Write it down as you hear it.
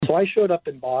So I showed up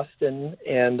in Boston,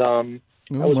 and I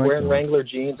was wearing Wrangler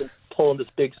jeans and pulling this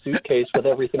big suitcase with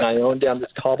everything I owned down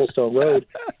this cobblestone road.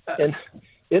 And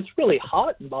it's really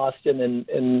hot in Boston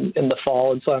in the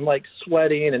fall, and so I'm like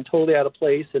sweating and totally out of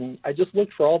place. And I just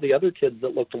looked for all the other kids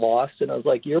that looked lost, and I was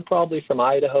like, "You're probably from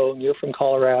Idaho, and you're from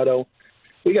Colorado.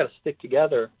 We got to stick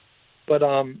together." But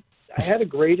I had a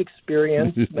great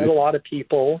experience, met a lot of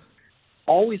people.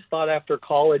 Always thought after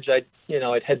college I'd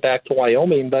head back to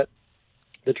Wyoming, but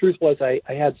the truth was I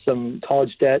had some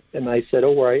college debt, and I said,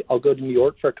 "Oh, right, I'll go to New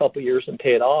York for a couple of years and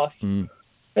pay it off."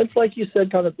 It's like you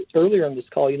said kind of earlier in this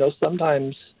call,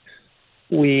 sometimes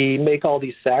we make all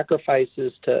these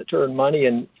sacrifices to earn money.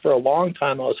 And for a long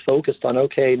time, I was focused on,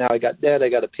 okay, now I got debt, I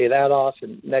got to pay that off,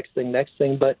 and next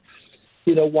thing. But,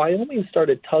 Wyoming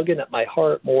started tugging at my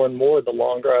heart more and more the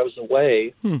longer I was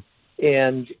away.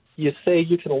 And you say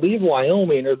you can leave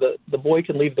Wyoming, or the boy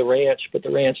can leave the ranch, but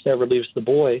the ranch never leaves the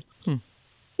boy.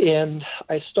 And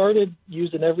I started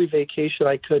using every vacation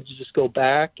I could to just go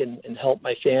back and help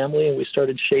my family. And we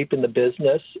started shaping the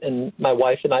business. And my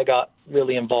wife and I got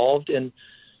really involved. And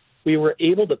we were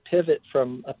able to pivot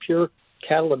from a pure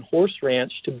cattle and horse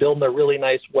ranch to building a really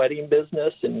nice wedding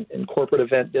business and corporate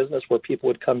event business where people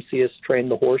would come see us train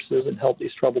the horses and help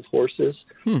these troubled horses.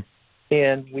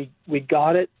 And we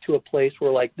got it to a place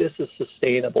where, like, this is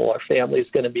sustainable. Our family's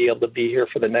going to be able to be here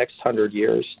for the next 100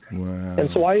 years. Wow. And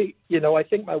so I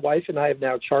think my wife and I have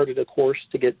now charted a course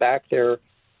to get back there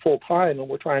full time, and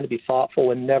we're trying to be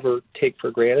thoughtful and never take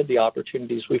for granted the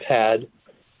opportunities we've had.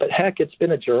 But heck, it's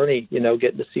been a journey,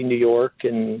 getting to see New York,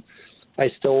 and I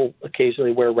still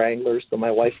occasionally wear Wranglers, though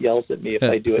my wife yells at me if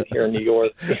I do it here in New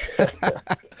York.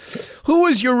 Who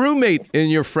was your roommate in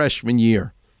your freshman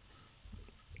year?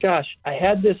 Gosh, I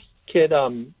had this kid,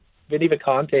 Vinny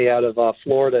Vicante, out of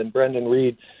Florida, and Brendan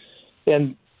Reed.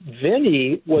 And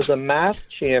Vinny was a math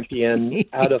champion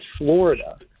out of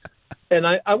Florida. And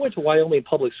I went to Wyoming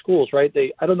public schools, right?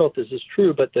 I don't know if this is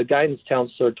true, but the guidance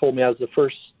counselor told me I was the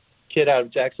first kid out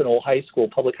of Jackson Hole High School,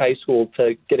 public high school,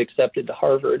 to get accepted to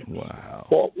Harvard. Wow.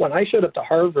 Well, when I showed up to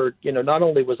Harvard, not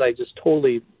only was I just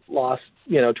totally lost,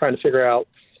 trying to figure out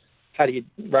how do you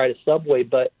ride a subway,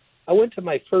 but I went to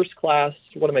my first class,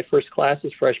 one of my first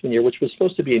classes freshman year, which was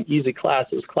supposed to be an easy class.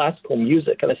 It was classical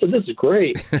music. And I said, this is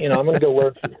great. I'm going to go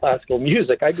learn some classical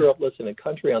music. I grew up listening to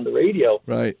country on the radio.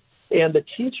 Right. And the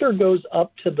teacher goes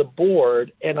up to the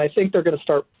board, and I think they're going to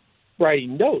start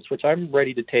writing notes, which I'm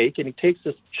ready to take. And he takes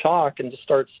this chalk and just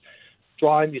starts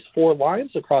drawing these 4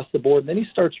 lines across the board. And then he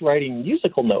starts writing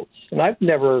musical notes. And I've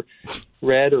never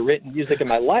read or written music in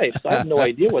my life, so I have no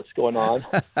idea what's going on.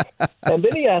 And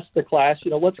then he asked the class,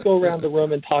 let's go around the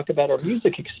room and talk about our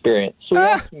music experience. So he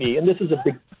asked me, and this is a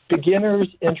beginner's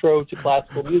intro to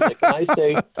classical music. And I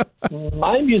say,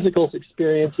 my musical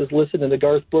experience is listening to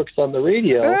Garth Brooks on the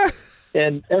radio.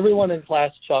 And everyone in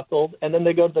class chuckled. And then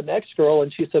they go to the next girl,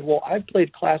 and she said, well, I've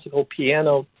played classical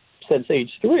piano since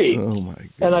age 3. Oh my God.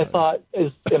 And I thought,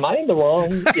 am I in the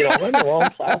wrong, am I in the wrong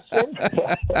classroom?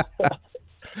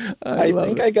 I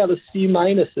think I got a C-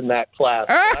 in that class.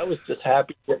 I was just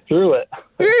happy to get through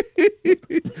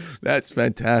it. That's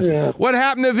fantastic. Yeah. What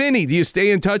happened to Vinny? Do you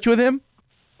stay in touch with him?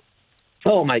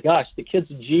 Oh my gosh, the kid's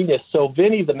a genius. So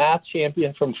Vinny, the math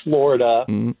champion from Florida,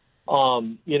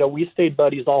 we stayed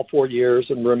buddies all 4 years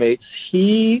and roommates.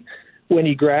 When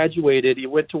he graduated, he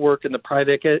went to work in the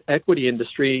private equity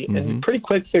industry and pretty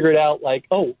quick figured out, like,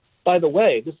 oh, by the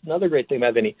way, this is another great thing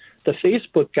about Vinny. The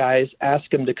Facebook guys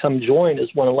asked him to come join as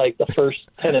one of, like, the first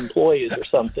 10 employees or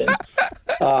something.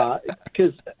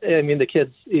 Because, the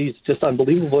kid's, he's just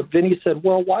unbelievable. But Vinny said,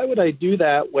 well, why would I do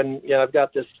that when, I've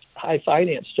got this high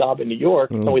finance job in New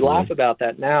York? And we laugh about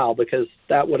that now because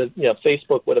that would have,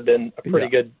 Facebook would have been a pretty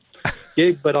good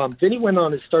gig. But Vinny went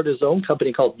on and started his own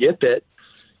company called Yipit.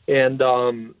 And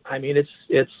it's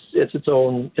its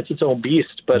own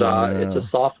beast, but it's a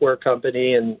software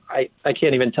company, and I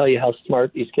can't even tell you how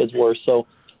smart these kids were. So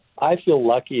I feel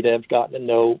lucky to have gotten to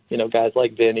know guys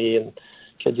like Vinny and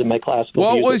kids in my class.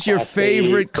 What was your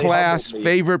favorite class,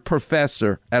 favorite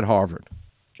professor at Harvard?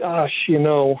 Gosh,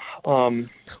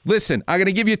 Listen, I'm going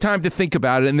to give you time to think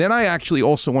about it, and then I actually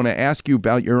also want to ask you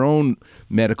about your own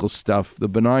medical stuff, the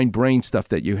benign brain stuff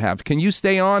that you have. Can you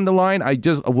stay on the line?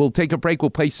 We'll take a break. We'll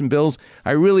pay some bills.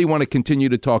 I really want to continue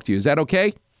to talk to you. Is that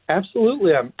okay?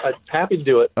 Absolutely. I'm happy to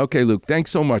do it. Okay, Luke. Thanks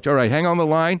so much. All right, hang on the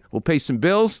line. We'll pay some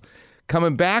bills.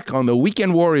 Coming back on the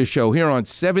Weekend Warrior Show here on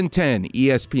 710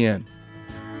 ESPN.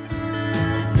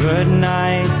 Good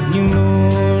night, you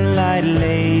moonlight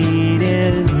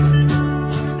ladies.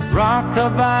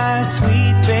 Rockabye,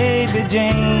 sweet baby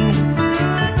Jane.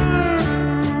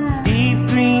 Deep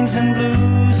greens and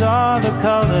blues these are the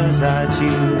colors I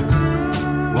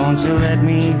choose. Won't you let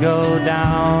me go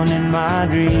down in my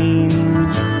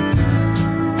dreams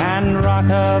and rock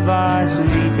her by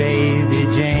sweet baby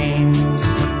James?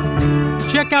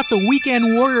 Check out the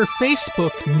Weekend Warrior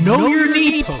Facebook Know Your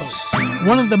Knee post.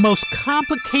 One of the most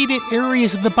complicated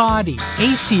areas of the body,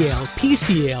 ACL,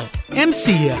 PCL,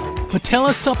 MCL,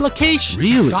 patella supplication.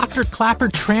 Really? Dr. Clapper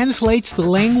translates the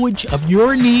language of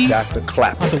your knee Dr.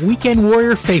 Clapper. on the Weekend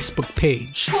Warrior Facebook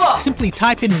page. Simply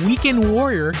type in Weekend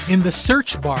Warrior in the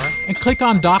search bar and click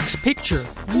on Doc's picture.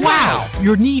 Wow!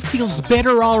 Your knee feels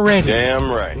better already. Damn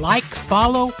right. Like,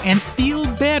 follow, and feel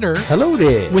better Hello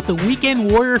there. with the Weekend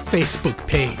Warrior Facebook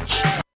page.